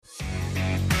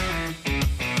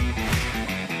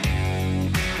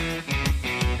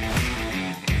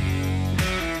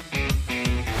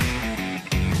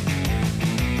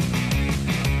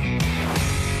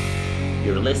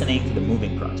You're listening to the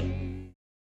Moving Project.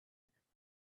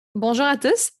 Bonjour à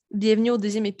tous, bienvenue au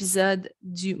deuxième épisode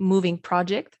du Moving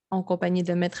Project en compagnie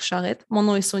de Maître Charette. Mon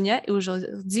nom est Sonia et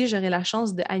aujourd'hui, j'aurai la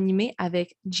chance d'animer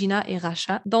avec Jinna et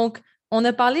Rasha. Donc, on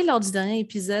a parlé lors du dernier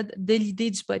épisode de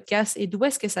l'idée du podcast et d'où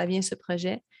est-ce que ça vient ce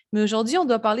projet. Mais aujourd'hui, on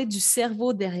doit parler du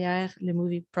cerveau derrière le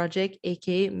Moving Project,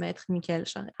 a.k.a. Maître Mikael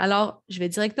Charette. Alors, je vais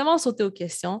directement sauter aux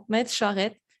questions. Maître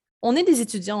Charette, on est des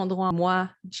étudiants en droit,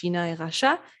 moi, Jinna et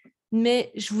Rasha.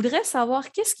 Mais je voudrais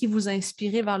savoir qu'est-ce qui vous a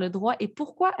inspiré vers le droit et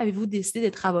pourquoi avez-vous décidé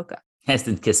d'être avocat? C'est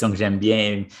une question que j'aime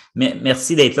bien. Mais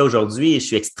merci d'être là aujourd'hui. Je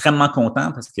suis extrêmement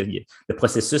content parce que le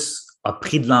processus a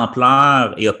pris de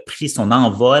l'ampleur et a pris son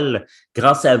envol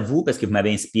grâce à vous parce que vous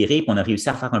m'avez inspiré et qu'on a réussi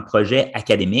à faire un projet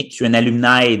académique. Je suis un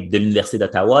alumni de l'Université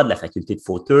d'Ottawa, de la faculté de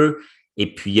Fauteuil.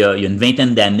 Et puis, il y a une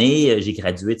vingtaine d'années, j'ai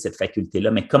gradué de cette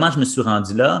faculté-là. Mais comment je me suis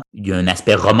rendu là? Il y a un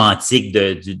aspect romantique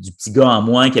du petit gars en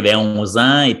moi qui avait 11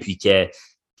 ans et puis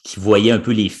qui voyait un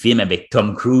peu les films avec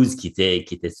Tom Cruise qui était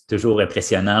toujours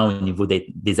impressionnant au niveau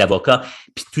des avocats.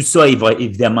 Puis tout ça a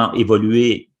évidemment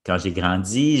évolué quand j'ai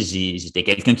grandi. J'étais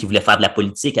quelqu'un qui voulait faire de la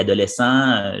politique,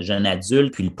 adolescent, jeune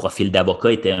adulte. Puis le profil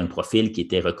d'avocat était un profil qui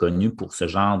était reconnu pour ce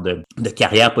genre de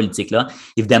carrière politique-là.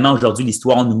 Évidemment, aujourd'hui,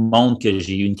 l'histoire nous montre que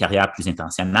j'ai eu une carrière plus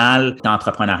internationale, tant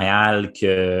entrepreneuriale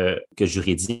que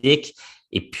juridique.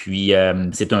 Et puis,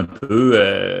 c'est un peu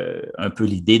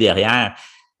l'idée derrière.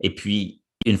 Et puis,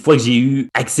 une fois que j'ai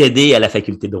accédé à la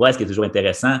faculté de droit, ce qui est toujours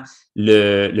intéressant,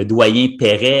 le doyen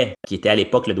Perret, qui était à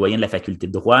l'époque le doyen de la faculté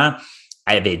de droit,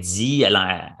 avait dit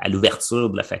à l'ouverture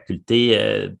de la faculté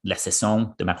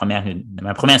de ma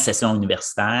première session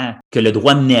universitaire que le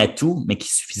droit menait à tout, mais qu'il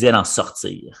suffisait d'en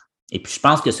sortir. Et puis, je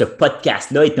pense que ce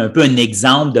podcast-là est un peu un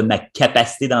exemple de ma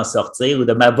capacité d'en sortir ou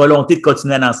de ma volonté de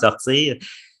continuer à en sortir.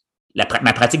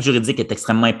 Ma pratique juridique est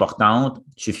extrêmement importante.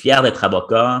 Je suis fier d'être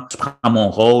avocat. Je prends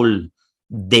mon rôle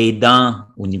d'aidant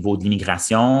au niveau de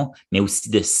l'immigration, mais aussi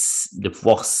de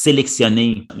pouvoir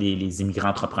sélectionner les immigrants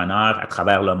entrepreneurs à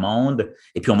travers le monde.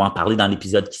 Et puis, on va en parler dans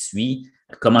l'épisode qui suit,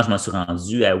 comment je m'en suis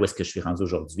rendu à où est-ce que je suis rendu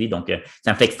aujourd'hui. Donc,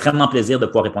 ça me fait extrêmement plaisir de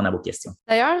pouvoir répondre à vos questions.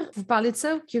 D'ailleurs, vous parlez de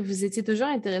ça, que vous étiez toujours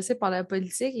intéressé par la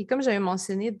politique. Et comme j'avais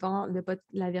mentionné dans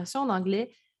la version en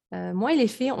anglais, moi et les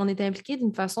filles, on était impliquées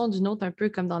d'une façon ou d'une autre, un peu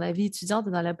comme dans la vie étudiante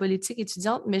et dans la politique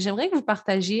étudiante, mais j'aimerais que vous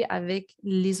partagiez avec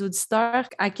les auditeurs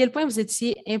à quel point vous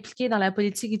étiez impliqués dans la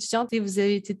politique étudiante et vous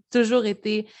avez toujours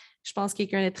été, je pense,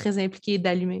 quelqu'un de très impliqué et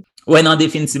d'allumé. Oui, non,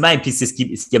 définitivement. Et puis, c'est ce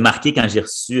qui a marqué quand j'ai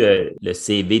reçu le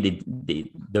CV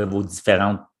de vos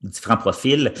différents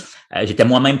profils. J'étais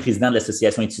moi-même président de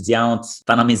l'association étudiante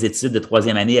pendant mes études de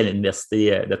troisième année à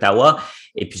l'Université d'Ottawa.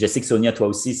 Et puis, je sais que Sonia, toi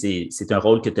aussi, c'est un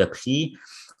rôle que tu as pris.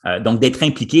 Donc, d'être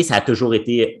impliqué, ça a toujours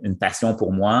été une passion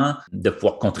pour moi, de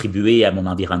pouvoir contribuer à mon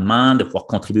environnement, de pouvoir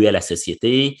contribuer à la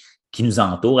société qui nous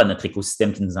entoure, à notre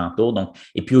écosystème qui nous entoure. Donc,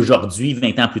 et puis aujourd'hui,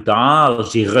 20 ans plus tard,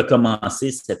 j'ai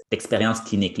recommencé cette expérience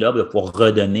clinique-là de pouvoir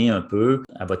redonner un peu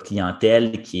à votre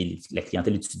clientèle, qui est la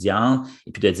clientèle étudiante,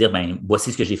 et puis de dire,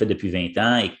 voici ce que j'ai fait depuis 20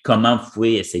 ans et comment vous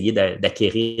pouvez essayer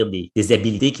d'acquérir des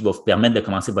habiletés qui vont vous permettre de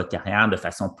commencer votre carrière de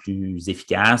façon plus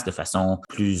efficace, de façon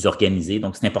plus organisée.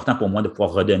 Donc, c'est important pour moi de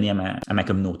pouvoir redonner à ma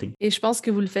communauté. Et je pense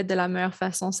que vous le faites de la meilleure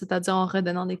façon, c'est-à-dire en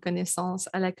redonnant des connaissances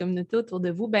à la communauté autour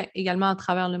de vous, également à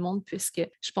travers le monde, puisque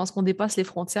je pense qu'on dépasse les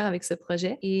frontières avec ce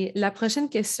projet. Et la prochaine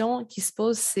question qui se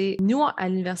pose, c'est nous, à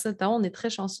l'Université d'Ottawa, on est très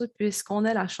chanceux puisqu'on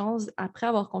a la chance, après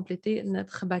avoir complété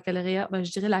notre baccalauréat, je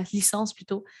dirais la licence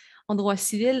plutôt, en droit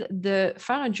civil, de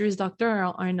faire un Juris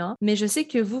Doctor en 1 an. Mais je sais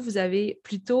que vous avez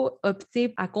plutôt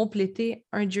opté à compléter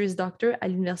un Juris Doctor à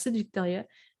l'Université de Victoria.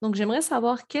 Donc, j'aimerais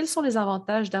savoir quels sont les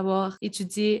avantages d'avoir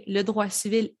étudié le droit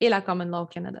civil et la common law au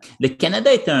Canada. Le Canada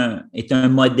est un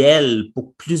modèle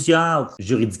pour plusieurs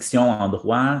juridictions en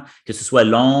droit, que ce soit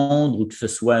Londres ou que ce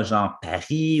soit genre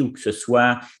Paris ou que ce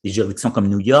soit des juridictions comme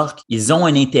New York. Ils ont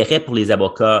un intérêt pour les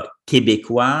avocats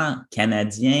québécois,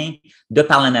 canadiens, de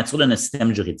par la nature de notre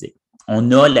système juridique.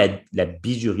 On a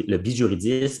le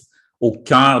bijuridisme au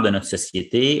cœur de notre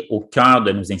société, au cœur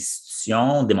de nos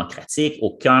institutions démocratiques,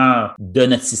 au cœur de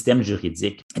notre système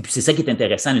juridique. Et puis, c'est ça qui est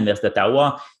intéressant à l'Université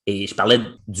d'Ottawa. Et je parlais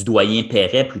du doyen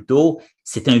Perret plus tôt.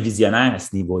 C'est un visionnaire à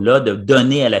ce niveau-là de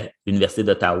donner à l'Université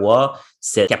d'Ottawa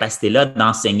cette capacité-là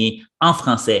d'enseigner en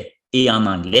français et en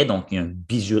anglais. Donc, il y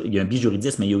a un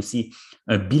bijuridisme, mais il y a aussi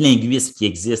un bilinguisme qui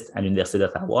existe à l'Université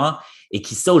d'Ottawa et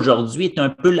qui, ça, aujourd'hui, est un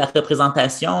peu la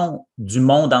représentation du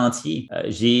monde entier.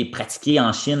 J'ai pratiqué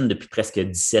en Chine depuis presque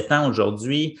 17 ans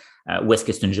aujourd'hui, où est-ce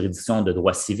que c'est une juridiction de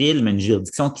droit civil, mais une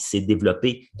juridiction qui s'est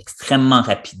développée extrêmement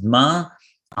rapidement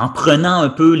en prenant un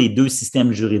peu les deux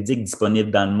systèmes juridiques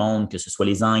disponibles dans le monde, que ce soit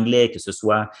les Anglais, que ce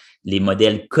soit les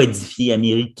modèles codifiés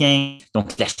américains.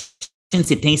 Donc, la Chine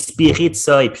s'est inspirée de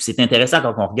ça. Et puis, c'est intéressant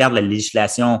quand on regarde la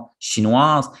législation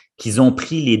chinoise, qu'ils ont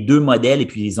pris les deux modèles et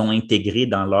puis ils ont intégré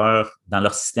dans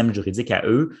leur système juridique à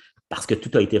eux, parce que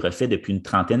tout a été refait depuis une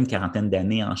trentaine, quarantaine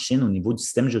d'années en Chine au niveau du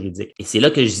système juridique. Et c'est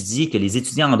là que je dis que les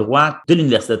étudiants en droit de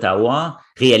l'Université d'Ottawa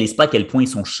ne réalisent pas à quel point ils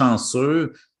sont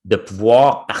chanceux de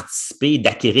pouvoir participer,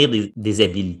 d'acquérir des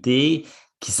habiletés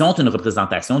qui sont une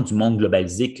représentation du monde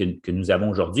globalisé que nous avons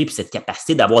aujourd'hui, puis cette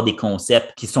capacité d'avoir des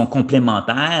concepts qui sont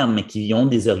complémentaires, mais qui ont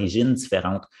des origines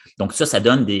différentes. Donc ça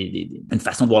donne une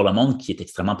façon de voir le monde qui est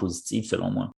extrêmement positive,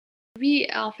 selon moi. Oui,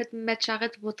 en fait, M.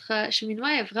 Charette, votre cheminement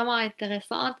est vraiment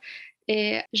intéressant.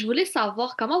 Et je voulais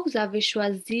savoir comment vous avez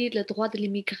choisi le droit de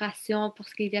l'immigration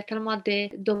parce qu'il y a tellement de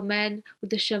domaines ou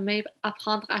de chemins à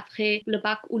prendre après le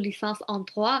bac ou licence en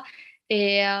droit.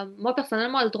 Et moi,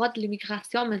 personnellement, le droit de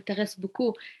l'immigration m'intéresse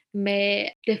beaucoup.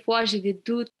 Mais des fois, j'ai des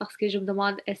doutes parce que je me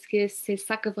demande est-ce que c'est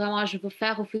ça que vraiment je veux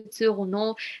faire au futur ou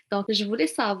non. Donc, je voulais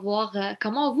savoir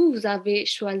comment vous avez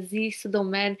choisi ce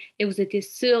domaine et vous étiez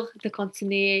sûr de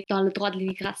continuer dans le droit de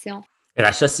l'immigration.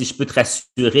 Rasha, si je peux te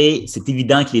rassurer, c'est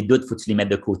évident que les doutes, il faut que tu les mettes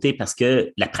de côté parce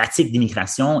que la pratique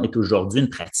d'immigration est aujourd'hui une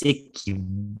pratique qui est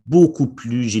beaucoup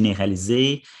plus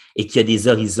généralisée et qui a des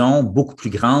horizons beaucoup plus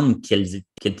grands qu'elle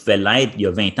pouvait l'être il y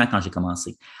a 20 ans quand j'ai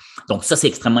commencé. Donc, ça, c'est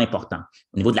extrêmement important.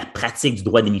 Au niveau de la pratique du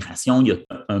droit d'immigration, il y a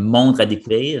un monde à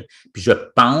découvrir. Puis, je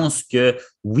pense que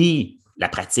oui, la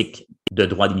pratique de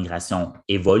droit d'immigration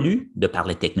évolue de par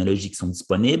les technologies qui sont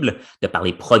disponibles, de par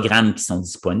les programmes qui sont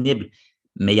disponibles,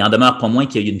 mais il en demeure pas moins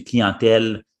qu'il y a une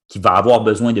clientèle qui va avoir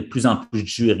besoin de plus en plus de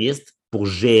juristes pour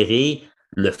gérer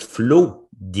le flot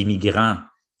d'immigrants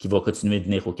qui va continuer de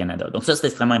venir au Canada. Donc, ça, c'est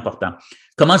extrêmement important.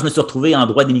 Comment je me suis retrouvé en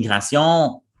droit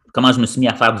d'immigration? Comment je me suis mis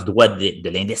à faire du droit de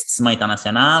l'investissement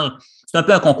international? C'est un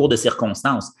peu un concours de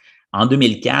circonstances. En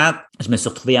 2004, je me suis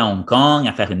retrouvé à Hong Kong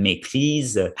à faire une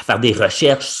maîtrise, à faire des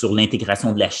recherches sur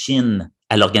l'intégration de la Chine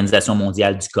à l'Organisation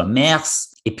mondiale du commerce,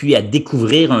 et puis à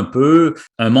découvrir un peu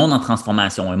un monde en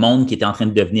transformation, un monde qui était en train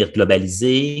de devenir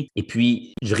globalisé. Et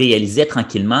puis, je réalisais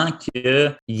tranquillement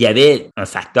qu'il y avait un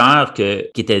facteur qui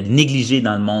était négligé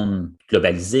dans le monde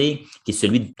globalisé, qui est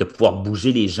celui de pouvoir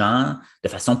bouger les gens de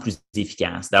façon plus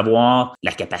efficace, d'avoir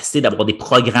la capacité d'avoir des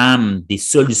programmes, des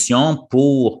solutions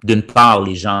pour, d'une part,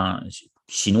 les gens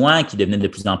chinois qui devenaient de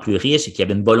plus en plus riches et qui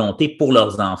avaient une volonté pour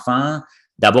leurs enfants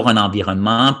d'avoir un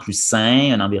environnement plus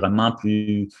sain, un environnement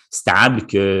plus stable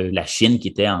que la Chine qui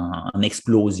était en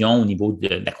explosion au niveau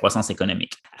de la croissance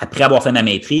économique. Après avoir fait ma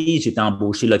maîtrise, j'ai été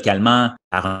embauché localement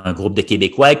par un groupe de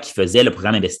Québécois qui faisait le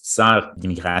programme investisseur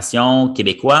d'immigration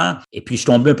québécois. Et puis, je suis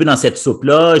tombé un peu dans cette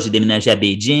soupe-là. J'ai déménagé à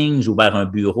Beijing, j'ai ouvert un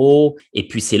bureau. Et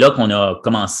puis, c'est là qu'on a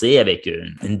commencé avec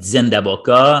une dizaine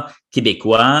d'avocats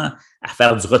québécois à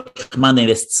faire du recrutement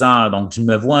d'investisseurs. Donc, je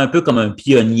me vois un peu comme un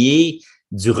pionnier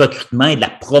du recrutement et de la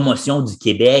promotion du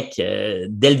Québec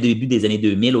dès le début des années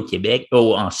 2000 au Québec,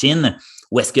 en Chine,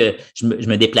 où est-ce que je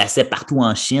me déplaçais partout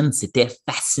en Chine. C'était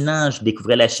fascinant. Je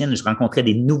découvrais la Chine. Je rencontrais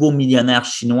des nouveaux millionnaires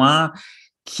chinois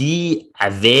qui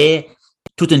avaient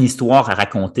toute une histoire à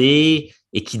raconter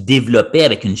et qui développaient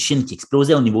avec une Chine qui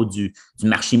explosait au niveau du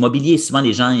marché immobilier. Souvent,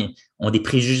 les gens ont des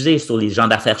préjugés sur les gens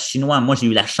d'affaires chinois. Moi, j'ai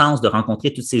eu la chance de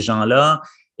rencontrer tous ces gens-là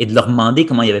et de leur demander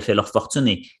comment ils avaient fait leur fortune.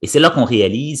 Et c'est là qu'on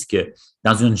réalise que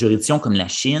dans une juridiction comme la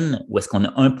Chine, où est-ce qu'on a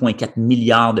 1,4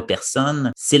 milliard de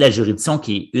personnes, c'est la juridiction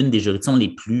qui est une des juridictions les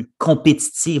plus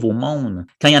compétitives au monde.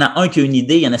 Quand il y en a un qui a une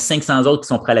idée, il y en a 500 autres qui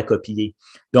sont prêts à la copier.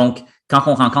 Donc, quand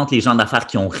on rencontre les gens d'affaires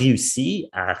qui ont réussi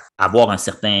à avoir un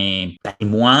certain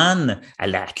patrimoine, à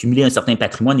accumuler un certain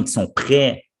patrimoine et qui sont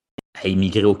prêts à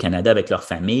immigrer au Canada avec leur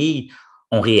famille,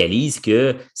 on réalise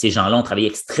que ces gens-là ont travaillé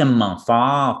extrêmement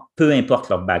fort, peu importe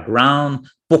leur background,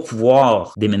 pour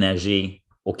pouvoir déménager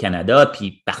au Canada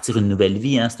puis partir une nouvelle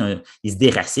vie. Ils se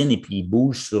déracinent et puis ils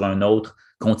bougent sur un autre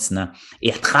continent.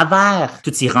 Et à travers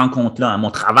toutes ces rencontres-là,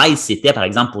 mon travail, c'était, par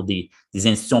exemple, pour des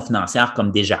institutions financières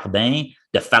comme Desjardins,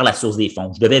 de faire la source des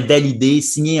fonds. Je devais valider,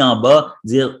 signer en bas,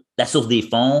 dire la source des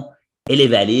fonds, elle est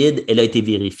valide, elle a été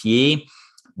vérifiée.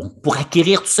 Bon, pour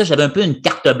acquérir tout ça, j'avais un peu une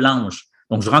carte blanche.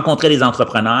 Donc, je rencontrais les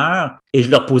entrepreneurs et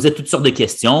je leur posais toutes sortes de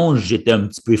questions. J'étais un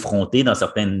petit peu effronté dans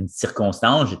certaines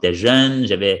circonstances. J'étais jeune,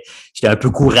 j'étais un peu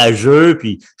courageux,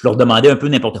 puis je leur demandais un peu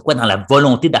n'importe quoi dans la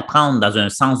volonté d'apprendre, dans un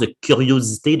sens de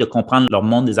curiosité, de comprendre leur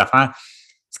monde des affaires.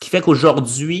 Ce qui fait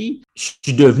qu'aujourd'hui, je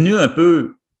suis devenu un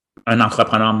peu un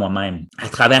entrepreneur moi-même à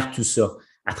travers tout ça,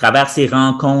 à travers ces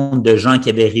rencontres de gens qui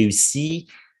avaient réussi.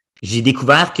 J'ai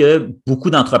découvert que beaucoup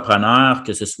d'entrepreneurs,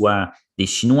 que ce soit des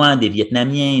Chinois, des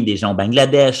Vietnamiens, des gens au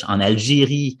Bangladesh, en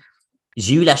Algérie,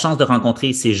 j'ai eu la chance de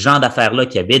rencontrer ces gens d'affaires-là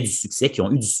qui avaient du succès, qui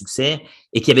ont eu du succès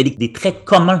et qui avaient des traits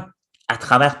communs à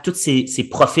travers tous ces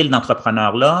profils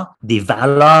d'entrepreneurs-là, des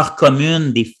valeurs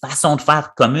communes, des façons de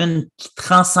faire communes qui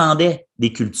transcendaient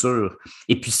des cultures.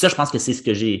 Et puis ça, je pense que c'est ce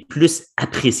que j'ai plus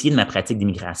apprécié de ma pratique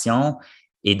d'immigration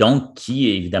et donc qui,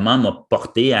 évidemment, m'a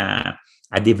porté à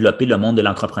développer le monde de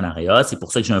l'entrepreneuriat. C'est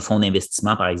pour ça que j'ai un fonds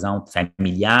d'investissement, par exemple,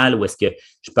 familial, où est-ce que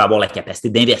je peux avoir la capacité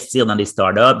d'investir dans des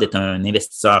startups, d'être un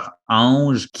investisseur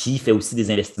ange qui fait aussi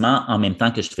des investissements en même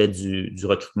temps que je fais du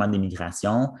recrutement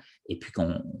d'immigration et puis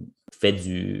qu'on fait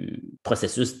du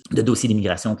processus de dossier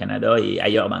d'immigration au Canada et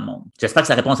ailleurs dans le monde. J'espère que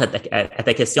ça répond à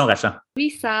ta question, Rasha.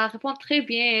 Oui, ça répond très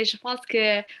bien. Je pense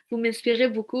que vous m'inspirez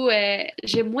beaucoup.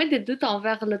 J'ai moins de doutes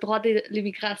envers le droit de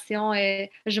l'immigration et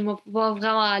je me vois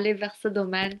vraiment aller vers ce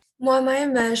domaine.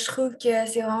 Moi-même, je trouve que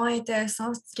c'est vraiment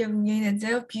intéressant ce que vous venez de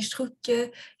dire. Puis je trouve que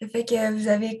le fait que vous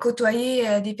avez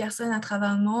côtoyé des personnes à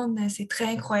travers le monde, c'est très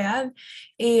incroyable.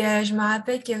 Et je me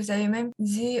rappelle que vous avez même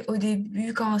dit au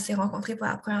début, quand on s'est rencontrés pour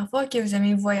la première fois, que vous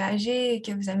aimez voyager,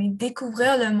 que vous aimez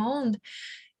découvrir le monde.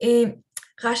 Et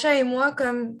Rasha et moi,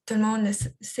 comme tout le monde le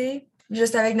sait,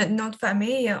 juste avec notre nom de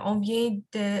famille, on vient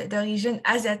d'origine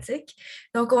asiatique.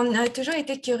 Donc, on a toujours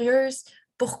été curieuse.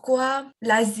 Pourquoi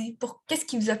l'Asie? Qu'est-ce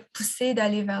qui vous a poussé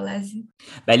d'aller vers l'Asie?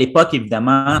 Bien, à l'époque,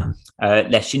 évidemment,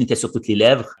 la Chine était sur toutes les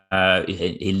lèvres,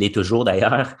 et il l'est toujours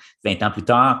d'ailleurs, 20 ans plus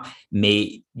tard,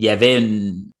 mais il y avait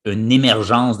une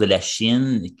émergence de la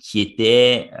Chine qui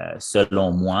était,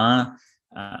 selon moi,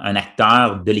 un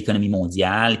acteur de l'économie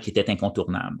mondiale qui était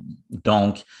incontournable.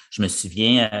 Donc, je me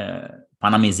souviens,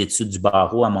 pendant mes études du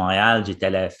barreau à Montréal, j'étais à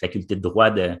la faculté de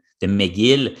droit de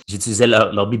McGill. J'utilisais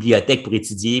leur bibliothèque pour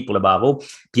étudier pour le barreau.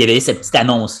 Puis il y avait cette petite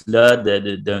annonce-là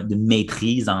d'une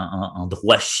maîtrise en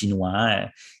droit chinois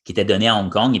qui était donnée à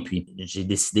Hong Kong. Et puis, j'ai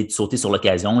décidé de sauter sur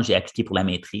l'occasion. J'ai appliqué pour la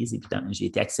maîtrise et puis j'ai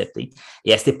été accepté.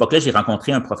 Et à cette époque-là, j'ai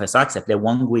rencontré un professeur qui s'appelait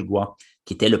Wang Guigua,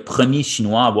 qui était le premier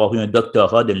Chinois à avoir eu un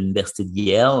doctorat de l'Université de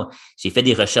Yale. J'ai fait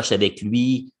des recherches avec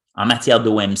lui en matière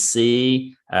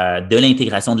d'OMC, de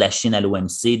l'intégration de la Chine à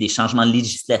l'OMC, des changements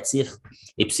législatifs.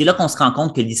 Et puis, c'est là qu'on se rend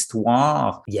compte que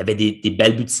l'histoire, il y avait des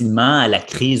balbutiements à la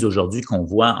crise aujourd'hui qu'on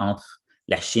voit entre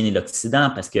la Chine et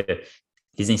l'Occident parce que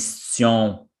les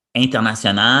institutions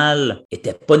internationales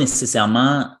n'étaient pas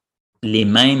nécessairement les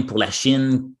mêmes pour la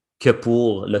Chine que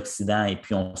pour l'Occident. Et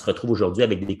puis, on se retrouve aujourd'hui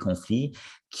avec des conflits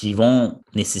qui vont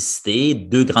nécessiter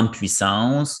deux grandes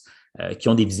puissances qui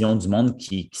ont des visions du monde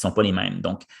qui ne sont pas les mêmes.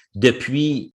 Donc, dès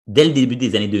le début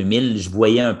des années 2000, je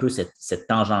voyais un peu cette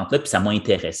tangente-là, puis ça m'a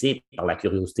intéressé par la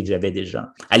curiosité que j'avais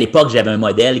déjà. À l'époque, j'avais un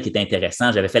modèle qui était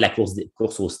intéressant. J'avais fait la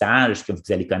course au stage que vous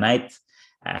allez connaître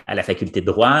à la faculté de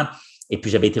droit. Et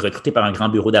puis, j'avais été recruté par un grand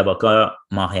bureau d'avocats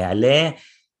montréalais,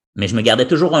 mais je me gardais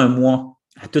toujours un mois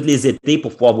à tous les étés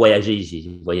pour pouvoir voyager.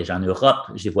 J'ai voyagé en Europe,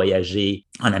 j'ai voyagé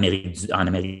en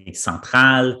Amérique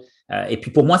centrale. Et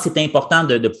puis, pour moi, c'était important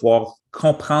de pouvoir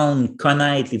comprendre,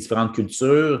 connaître les différentes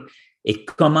cultures et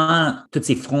comment toutes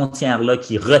ces frontières-là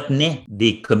qui retenaient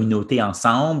des communautés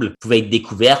ensemble pouvaient être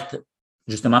découvertes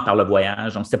justement par le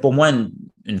voyage. Donc, c'était pour moi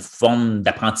une forme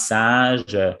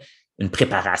d'apprentissage, une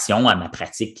préparation à ma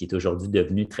pratique qui est aujourd'hui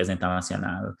devenue très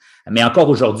internationale. Mais encore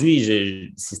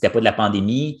aujourd'hui, si ce n'était pas de la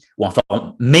pandémie, ou enfin,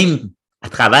 même à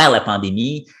travers la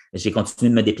pandémie, j'ai continué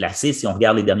de me déplacer. Si on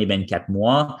regarde les derniers 24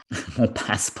 mois, mon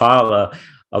passeport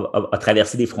a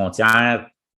traversé des frontières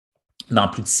dans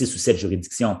plus de 6 ou 7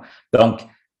 juridictions. Donc,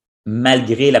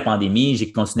 malgré la pandémie,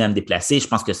 j'ai continué à me déplacer. Je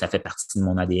pense que ça fait partie de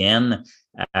mon ADN.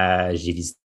 J'ai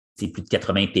visité plus de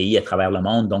 80 pays à travers le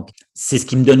monde. Donc, c'est ce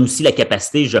qui me donne aussi la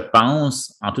capacité, je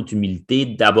pense, en toute humilité,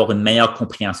 d'avoir une meilleure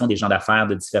compréhension des gens d'affaires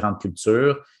de différentes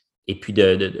cultures et puis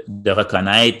de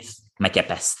reconnaître ma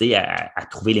capacité à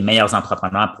trouver les meilleurs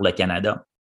entrepreneurs pour le Canada.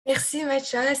 Merci, M.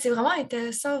 Charette. C'est vraiment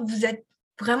intéressant. Vous êtes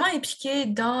vraiment impliqué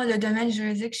dans le domaine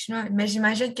juridique chinois, mais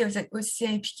j'imagine que vous êtes aussi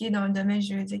impliqué dans le domaine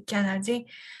juridique canadien.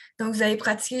 Donc, vous avez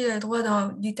pratiqué le droit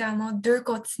dans littéralement 2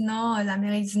 continents,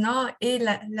 l'Amérique du Nord et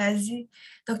l'Asie.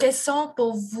 Donc, quelles sont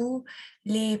pour vous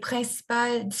les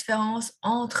principales différences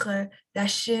entre la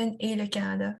Chine et le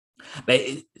Canada? Bien,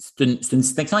 c'est une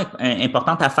distinction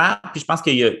importante à faire, puis je pense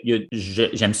que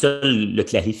j'aime ça le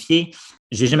clarifier.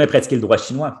 Je n'ai jamais pratiqué le droit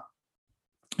chinois.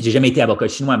 Je n'ai jamais été avocat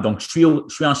chinois. Donc, je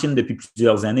suis en Chine depuis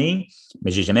plusieurs années, mais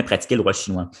je n'ai jamais pratiqué le droit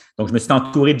chinois. Donc, je me suis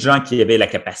entouré de gens qui avaient la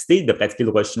capacité de pratiquer le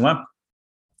droit chinois.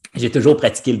 J'ai toujours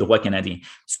pratiqué le droit canadien.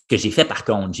 Ce que j'ai fait, par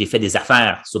contre, j'ai fait des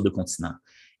affaires sur 2 continents.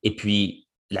 Et puis,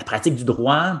 la pratique du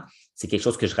droit, c'est quelque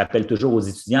chose que je rappelle toujours aux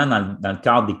étudiants dans le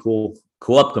cadre des cours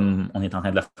coop, comme on est en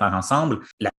train de le faire ensemble.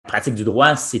 La pratique du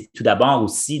droit, c'est tout d'abord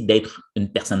aussi d'être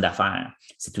une personne d'affaires.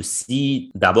 C'est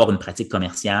aussi d'avoir une pratique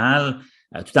commerciale,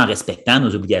 tout en respectant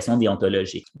nos obligations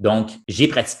déontologiques. Donc, j'ai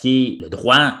pratiqué le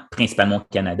droit principalement au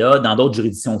Canada, dans d'autres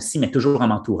juridictions aussi, mais toujours en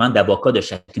m'entourant d'avocats de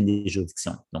chacune des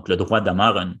juridictions. Donc, le droit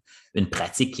demeure une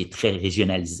pratique qui est très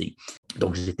régionalisée.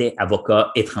 Donc, j'étais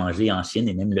avocat étranger en Chine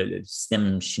et même le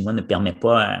système chinois ne permet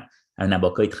pas à un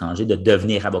avocat étranger de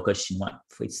devenir avocat chinois.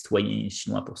 Il faut être citoyen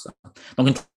chinois pour ça. Donc,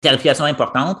 une clarification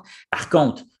importante. Par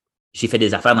contre, j'ai fait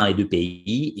des affaires dans les deux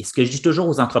pays et ce que je dis toujours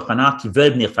aux entrepreneurs qui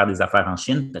veulent venir faire des affaires en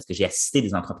Chine, parce que j'ai assisté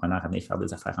des entrepreneurs à venir faire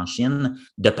des affaires en Chine,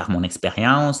 de par mon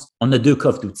expérience, on a deux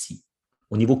coffres d'outils.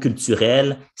 Au niveau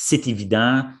culturel, c'est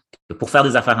évident que pour faire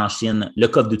des affaires en Chine, le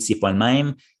coffre d'outils n'est pas le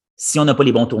même. Si on n'a pas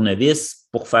les bons tournevis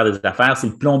pour faire des affaires, si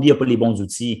le plombier n'a pas les bons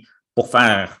outils pour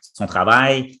faire son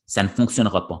travail, ça ne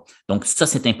fonctionnera pas. Donc, ça,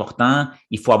 c'est important.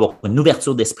 Il faut avoir une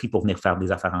ouverture d'esprit pour venir faire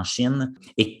des affaires en Chine.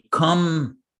 Et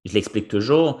comme je l'explique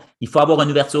toujours, il faut avoir une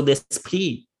ouverture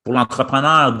d'esprit pour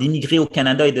l'entrepreneur d'immigrer au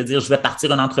Canada et de dire « je vais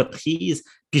partir une entreprise,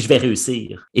 puis je vais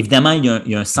réussir ». Évidemment, il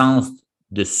y a un sens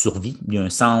de survie, il y a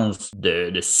un sens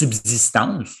de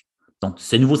subsistance. Donc,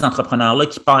 ce nouveau entrepreneur-là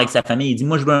qui part avec sa famille, il dit «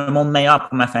 moi, je veux un monde meilleur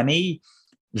pour ma famille,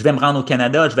 je vais me rendre au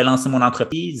Canada, je vais lancer mon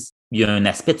entreprise ». Il y a un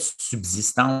aspect de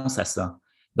subsistance à ça.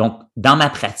 Donc, dans ma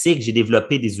pratique, j'ai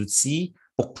développé des outils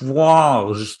pour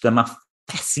pouvoir justement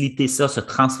faciliter ça, ce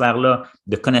transfert-là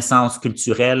de connaissances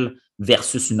culturelles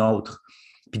versus une autre.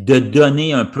 Puis de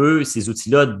donner un peu ces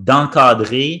outils-là,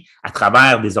 d'encadrer à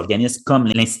travers des organismes comme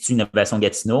l'Institut Innovation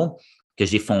Gatineau, que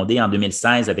j'ai fondé en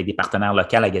 2016 avec des partenaires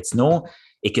locaux à Gatineau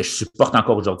et que je supporte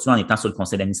encore aujourd'hui en étant sur le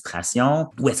conseil d'administration,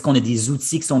 où est-ce qu'on a des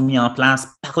outils qui sont mis en place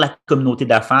par la communauté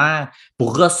d'affaires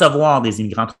pour recevoir des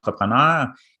immigrants entrepreneurs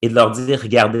et de leur dire,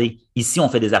 regardez, ici, on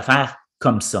fait des affaires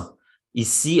comme ça.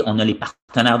 Ici, on a les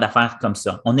partenaires d'affaires comme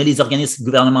ça. On a les organismes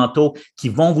gouvernementaux qui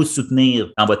vont vous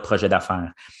soutenir dans votre projet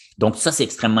d'affaires. Donc, ça, c'est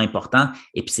extrêmement important.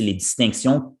 Et puis, c'est les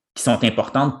distinctions qui sont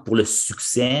importantes pour le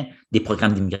succès des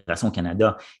programmes d'immigration au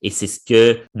Canada. Et c'est ce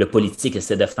que le politique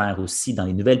essaie de faire aussi dans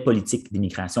les nouvelles politiques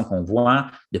d'immigration qu'on voit.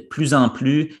 De plus en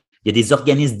plus, il y a des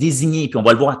organismes désignés, puis on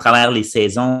va le voir à travers les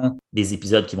saisons des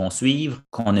épisodes qui vont suivre,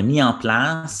 qu'on a mis en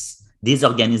place des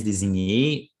organismes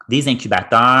désignés, des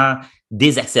incubateurs,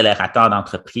 des accélérateurs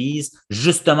d'entreprises,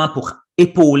 justement pour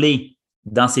épauler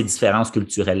dans ces différences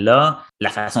culturelles-là, la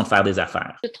façon de faire des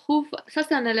affaires. Je trouve, ça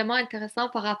c'est un élément intéressant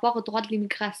par rapport au droit de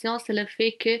l'immigration, c'est le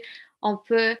fait qu'on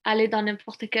peut aller dans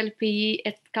n'importe quel pays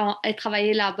et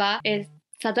travailler là-bas. Et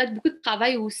ça doit être beaucoup de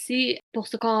travail aussi pour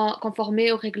se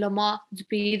conformer au règlement du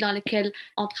pays dans lequel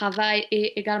on travaille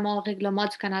et également au règlement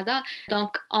du Canada.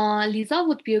 Donc, en lisant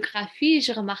votre biographie,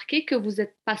 j'ai remarqué que vous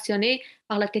êtes passionné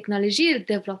par la technologie et le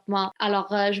développement.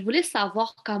 Alors, je voulais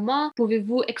savoir comment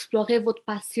pouvez-vous explorer votre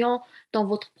passion dans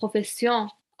votre profession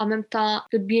en même temps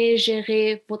que bien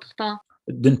gérer votre temps?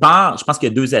 D'une part, je pense qu'il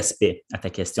y a deux aspects à ta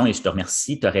question et je te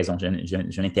remercie, tu as raison, j'ai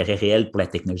un intérêt réel pour la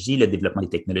technologie, le développement des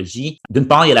technologies. D'une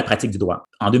part, il y a la pratique du droit.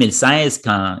 En 2016,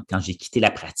 quand j'ai quitté la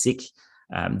pratique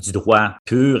du droit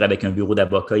pur avec un bureau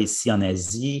d'avocat ici en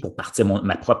Asie pour partir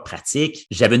ma propre pratique,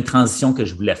 j'avais une transition que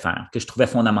je voulais faire, que je trouvais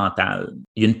fondamentale.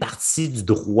 Il y a une partie du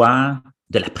droit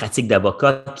de la pratique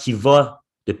d'avocat qui va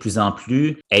de plus en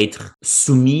plus être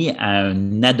soumis à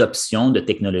une adoption de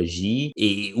technologies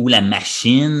et où la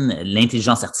machine,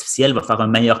 l'intelligence artificielle va faire un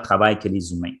meilleur travail que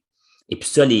les humains. Et puis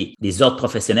ça, les ordres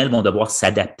professionnels vont devoir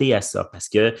s'adapter à ça parce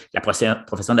que la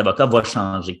profession d'avocat va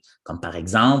changer. Comme par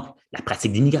exemple, la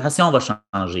pratique d'immigration va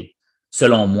changer.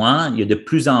 Selon moi, il y a de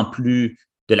plus en plus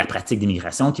de la pratique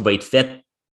d'immigration qui va être faite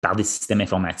par des systèmes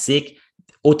informatiques,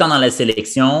 autant dans la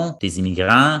sélection des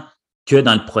immigrants que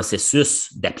dans le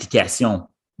processus d'application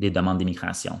des demandes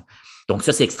d'immigration. Donc,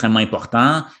 ça, c'est extrêmement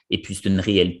important et puis c'est une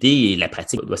réalité et la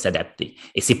pratique doit s'adapter.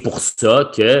 Et c'est pour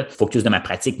ça que le focus de ma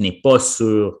pratique n'est pas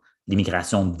sur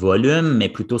l'immigration de volume, mais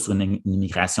plutôt sur une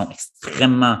immigration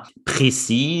extrêmement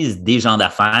précise des gens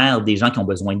d'affaires, des gens qui ont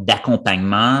besoin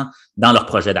d'accompagnement dans leur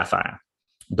projet d'affaires.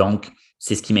 Donc,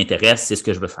 c'est ce qui m'intéresse, c'est ce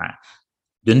que je veux faire.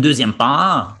 D'une deuxième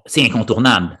part, c'est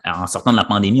incontournable. Alors, en sortant de la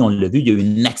pandémie, on l'a vu, il y a eu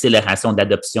une accélération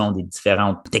d'adoption des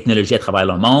différentes technologies à travers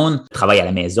le monde. Le travail à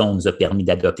la maison nous a permis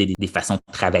d'adopter des façons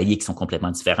de travailler qui sont complètement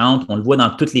différentes. On le voit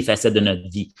dans toutes les facettes de notre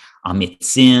vie. En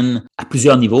médecine, à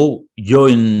plusieurs niveaux, il y a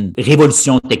une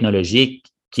révolution technologique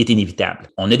qui est inévitable.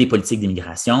 On a des politiques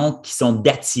d'immigration qui sont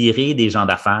d'attirer des gens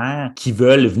d'affaires qui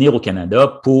veulent venir au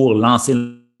Canada pour lancer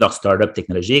leur start-up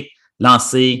technologique,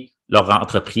 lancer leur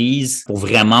entreprise pour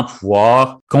vraiment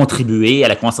pouvoir contribuer à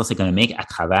la croissance économique à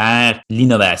travers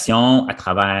l'innovation, à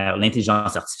travers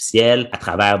l'intelligence artificielle, à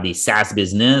travers des SaaS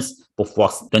business pour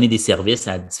pouvoir donner des services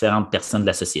à différentes personnes de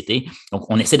la société. Donc,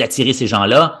 on essaie d'attirer ces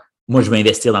gens-là. Moi, je veux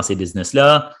investir dans ces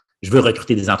business-là. je veux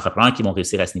recruter des entrepreneurs qui vont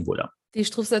réussir à ce niveau-là. Et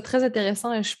je trouve ça très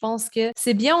intéressant et je pense que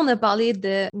c'est bien, on a parlé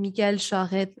de Mikael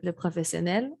Charette, le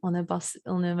professionnel. On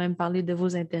a même parlé de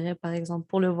vos intérêts, par exemple,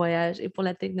 pour le voyage et pour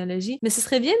la technologie. Mais ce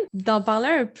serait bien d'en parler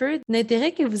un peu d'un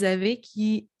intérêt que vous avez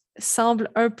qui semble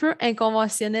un peu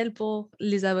inconventionnel pour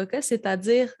les avocats,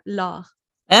 c'est-à-dire l'art.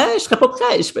 Je serais pas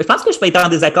prêt. Je pense que je peux être en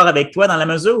désaccord avec toi dans la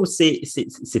mesure où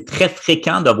c'est très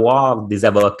fréquent de voir des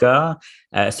avocats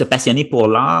se passionner pour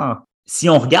l'art. Si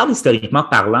on regarde historiquement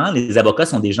parlant, les avocats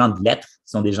sont des gens de lettres,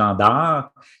 sont des gens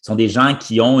d'art, sont des gens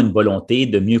qui ont une volonté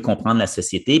de mieux comprendre la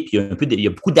société. Puis il y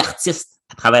a beaucoup d'artistes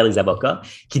à travers les avocats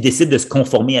qui décident de se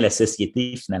conformer à la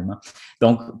société finalement.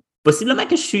 Donc, possiblement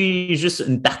que je suis juste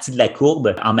une partie de la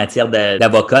courbe en matière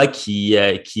d'avocats qui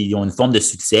ont une forme de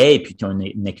succès et puis qui ont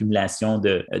une accumulation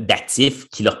d'actifs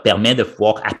qui leur permet de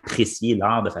pouvoir apprécier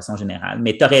l'art de façon générale.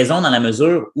 Mais tu as raison dans la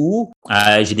mesure où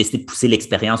j'ai décidé de pousser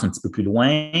l'expérience un petit peu plus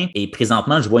loin et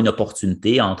présentement, je vois une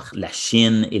opportunité entre la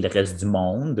Chine et le reste du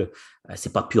monde.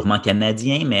 C'est pas purement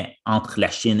canadien, mais entre la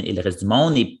Chine et le reste du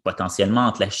monde et potentiellement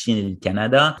entre la Chine et le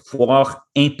Canada, pouvoir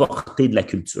importer de la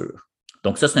culture.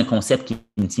 Donc ça, c'est un concept qui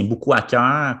me tient beaucoup à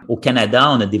cœur. Au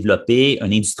Canada, on a développé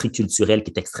une industrie culturelle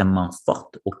qui est extrêmement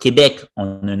forte. Au Québec,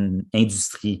 on a une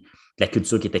industrie de la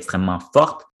culture qui est extrêmement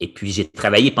forte. Et puis, j'ai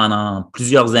travaillé pendant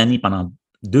plusieurs années, pendant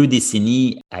 2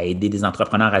 décennies, à aider des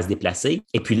entrepreneurs à se déplacer.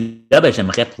 Et puis là,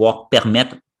 j'aimerais pouvoir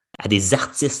permettre à des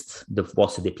artistes de pouvoir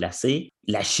se déplacer.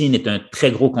 La Chine est un très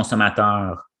gros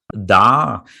consommateur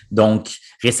d'art. Donc,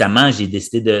 récemment, j'ai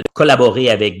décidé de collaborer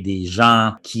avec des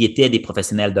gens qui étaient des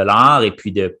professionnels de l'art et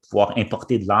puis de pouvoir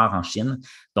importer de l'art en Chine.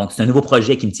 Donc, c'est un nouveau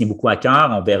projet qui me tient beaucoup à cœur.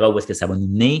 On verra où est-ce que ça va nous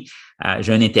mener.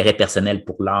 J'ai un intérêt personnel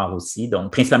pour l'art aussi.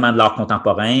 Donc, principalement de l'art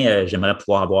contemporain. J'aimerais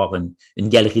pouvoir avoir une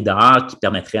galerie d'art qui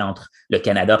permettrait, entre le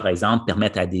Canada, par exemple,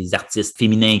 permettre à des artistes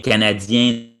féminins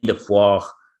canadiens de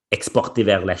pouvoir exporter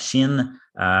vers la Chine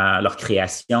leur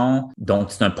création.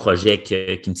 Donc, c'est un projet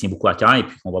qui me tient beaucoup à cœur et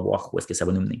puis on va voir où est-ce que ça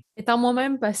va nous mener. Étant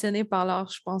moi-même passionnée par l'art,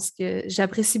 je pense que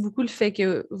j'apprécie beaucoup le fait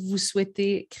que vous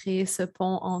souhaitez créer ce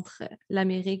pont entre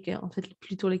l'Amérique, en fait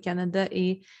plutôt le Canada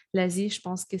et l'Asie. Je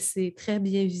pense que c'est très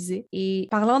bien visé. Et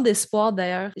parlant d'espoir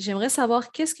d'ailleurs, j'aimerais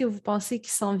savoir qu'est-ce que vous pensez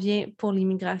qui s'en vient pour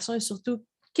l'immigration et surtout,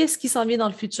 qu'est-ce qui s'en vient dans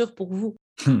le futur pour vous?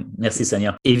 Merci,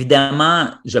 Sonia. Évidemment,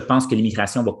 je pense que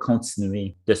l'immigration va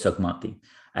continuer de s'augmenter.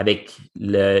 Avec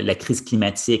la crise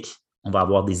climatique, on va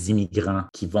avoir des immigrants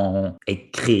qui vont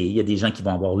être créés. Il y a des gens qui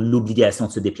vont avoir l'obligation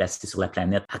de se déplacer sur la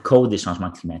planète à cause des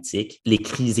changements climatiques. Les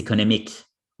crises économiques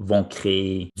vont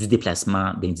créer du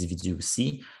déplacement d'individus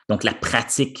aussi. Donc, la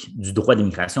pratique du droit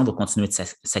d'immigration va continuer de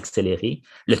s'accélérer.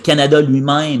 Le Canada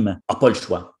lui-même n'a pas le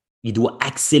choix. Il doit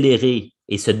accélérer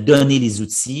et se donner les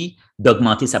outils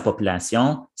d'augmenter sa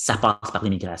population. Ça passe par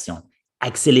l'immigration.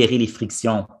 Accélérer les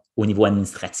frictions au niveau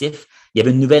administratif. Il y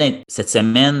avait une nouvelle cette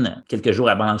semaine, quelques jours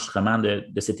avant l'enregistrement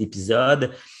de cet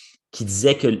épisode, qui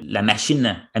disait que la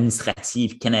machine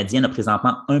administrative canadienne a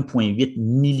présentement 1,8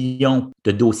 million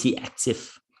de dossiers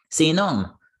actifs. C'est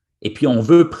énorme. Et puis, on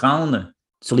veut prendre,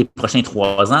 sur les prochains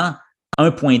 3 ans,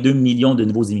 1,2 million de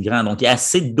nouveaux immigrants. Donc, il y a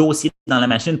assez de dossiers dans la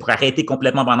machine pour arrêter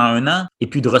complètement pendant 1 an et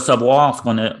puis de recevoir ce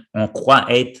qu'on croit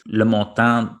être le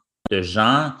montant de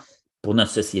gens pour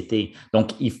notre société.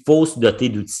 Donc, il faut se doter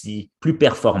d'outils plus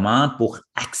performants pour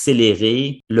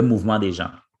accélérer le mouvement des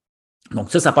gens. Donc,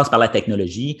 ça passe par la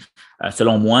technologie.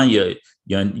 Selon moi, il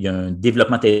y a un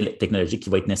développement technologique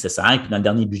qui va être nécessaire. Puis, dans le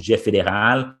dernier budget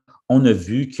fédéral, on a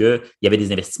vu qu'il y avait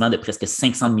des investissements de presque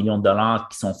 500 millions de dollars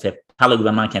qui sont faits par le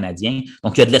gouvernement canadien.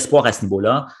 Donc, il y a de l'espoir à ce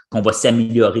niveau-là qu'on va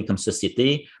s'améliorer comme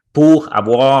société pour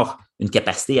avoir une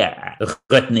capacité à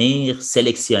retenir,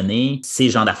 sélectionner ces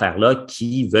gens d'affaires-là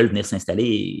qui veulent venir s'installer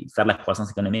et faire de la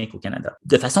croissance économique au Canada.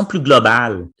 De façon plus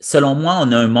globale, selon moi,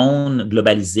 on a un monde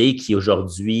globalisé qui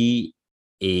aujourd'hui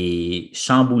est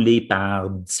chamboulé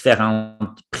par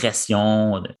différentes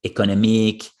pressions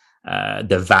économiques,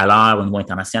 de valeurs au niveau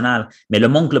international. Mais le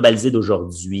monde globalisé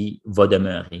d'aujourd'hui va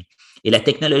demeurer. Et la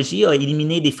technologie a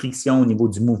éliminé des frictions au niveau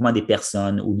du mouvement des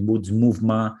personnes, au niveau du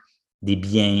mouvement des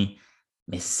biens.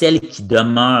 Mais celle qui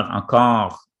demeure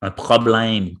encore un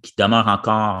problème, qui demeure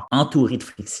encore entourée de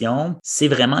frictions, c'est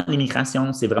vraiment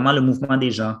l'immigration, c'est vraiment le mouvement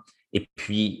des gens. Et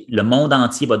puis, le monde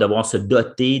entier va devoir se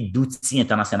doter d'outils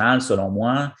internationaux, selon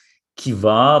moi, qui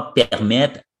va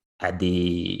permettre à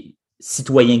des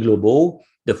citoyens globaux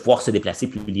de pouvoir se déplacer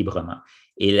plus librement.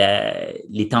 Et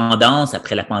les tendances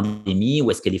après la pandémie, où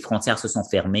est-ce que les frontières se sont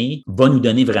fermées, va nous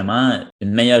donner vraiment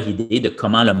une meilleure idée de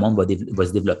comment le monde va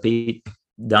se développer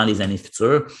dans les années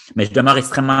futures. Mais je demeure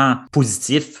extrêmement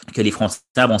positif que les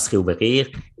frontières vont se réouvrir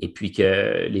et puis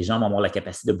que les gens vont avoir la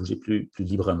capacité de bouger plus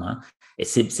librement. Et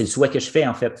c'est le souhait que je fais,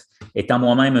 en fait. Étant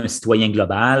moi-même un citoyen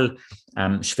global,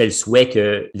 je fais le souhait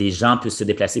que les gens puissent se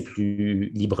déplacer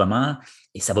plus librement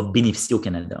et ça va bénéficier au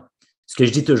Canada. Ce que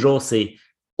je dis toujours, c'est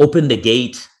 « open the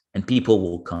gate and people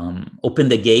will come ». Open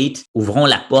the gate, ouvrons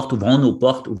la porte, ouvrons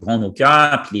nos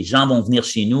cœurs, puis les gens vont venir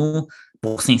chez nous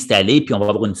pour s'installer, puis on va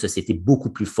avoir une société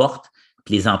beaucoup plus forte,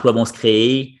 puis les emplois vont se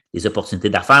créer, les opportunités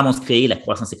d'affaires vont se créer, la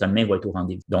croissance économique va être au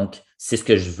rendez-vous. Donc, c'est ce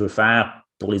que je veux faire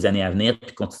pour les années à venir,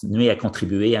 puis continuer à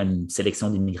contribuer à une sélection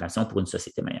d'immigration pour une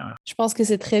société meilleure. Je pense que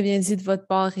c'est très bien dit de votre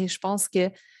part et je pense que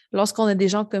lorsqu'on a des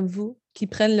gens comme vous qui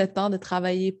prennent le temps de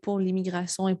travailler pour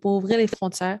l'immigration et pour ouvrir les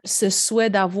frontières, ce souhait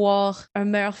d'avoir un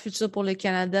meilleur futur pour le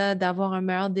Canada, d'avoir un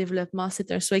meilleur développement,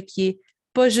 c'est un souhait qui est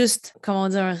pas juste, comment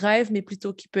dire, un rêve, mais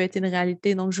plutôt qui peut être une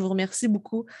réalité. Donc, je vous remercie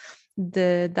beaucoup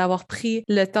d'avoir pris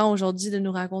le temps aujourd'hui de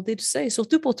nous raconter tout ça et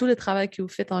surtout pour tout le travail que vous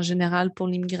faites en général pour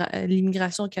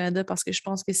l'immigration au Canada parce que je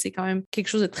pense que c'est quand même quelque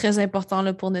chose de très important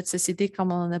là, pour notre société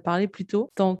comme on en a parlé plus tôt.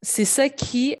 Donc, c'est ça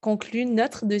qui conclut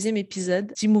notre deuxième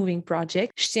épisode du Moving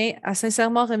Project. Je tiens à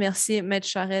sincèrement remercier Maître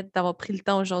Charette d'avoir pris le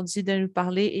temps aujourd'hui de nous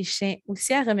parler et je tiens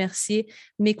aussi à remercier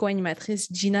mes co-animatrices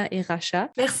Jinna et Rasha.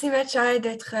 Merci Maître Charette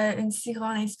d'être une si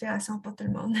grande inspiration pour tout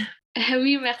le monde.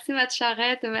 Oui, merci Maître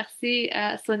Charette, merci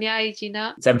Sonia et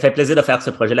Jinna. Ça me fait plaisir de faire ce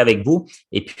projet-là avec vous.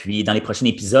 Et puis, dans les prochains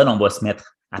épisodes, on va se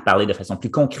mettre à parler de façon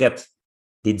plus concrète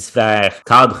des divers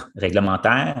cadres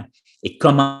réglementaires et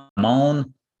comment le monde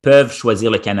peuvent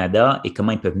choisir le Canada et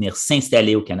comment ils peuvent venir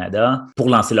s'installer au Canada pour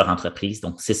lancer leur entreprise.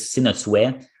 Donc, c'est notre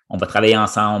souhait. On va travailler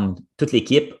ensemble, toute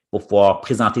l'équipe, pour pouvoir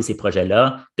présenter ces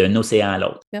projets-là d'un océan à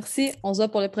l'autre. Merci. On se voit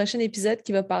pour le prochain épisode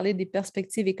qui va parler des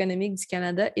perspectives économiques du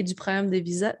Canada et du programme de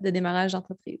visa de démarrage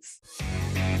d'entreprise.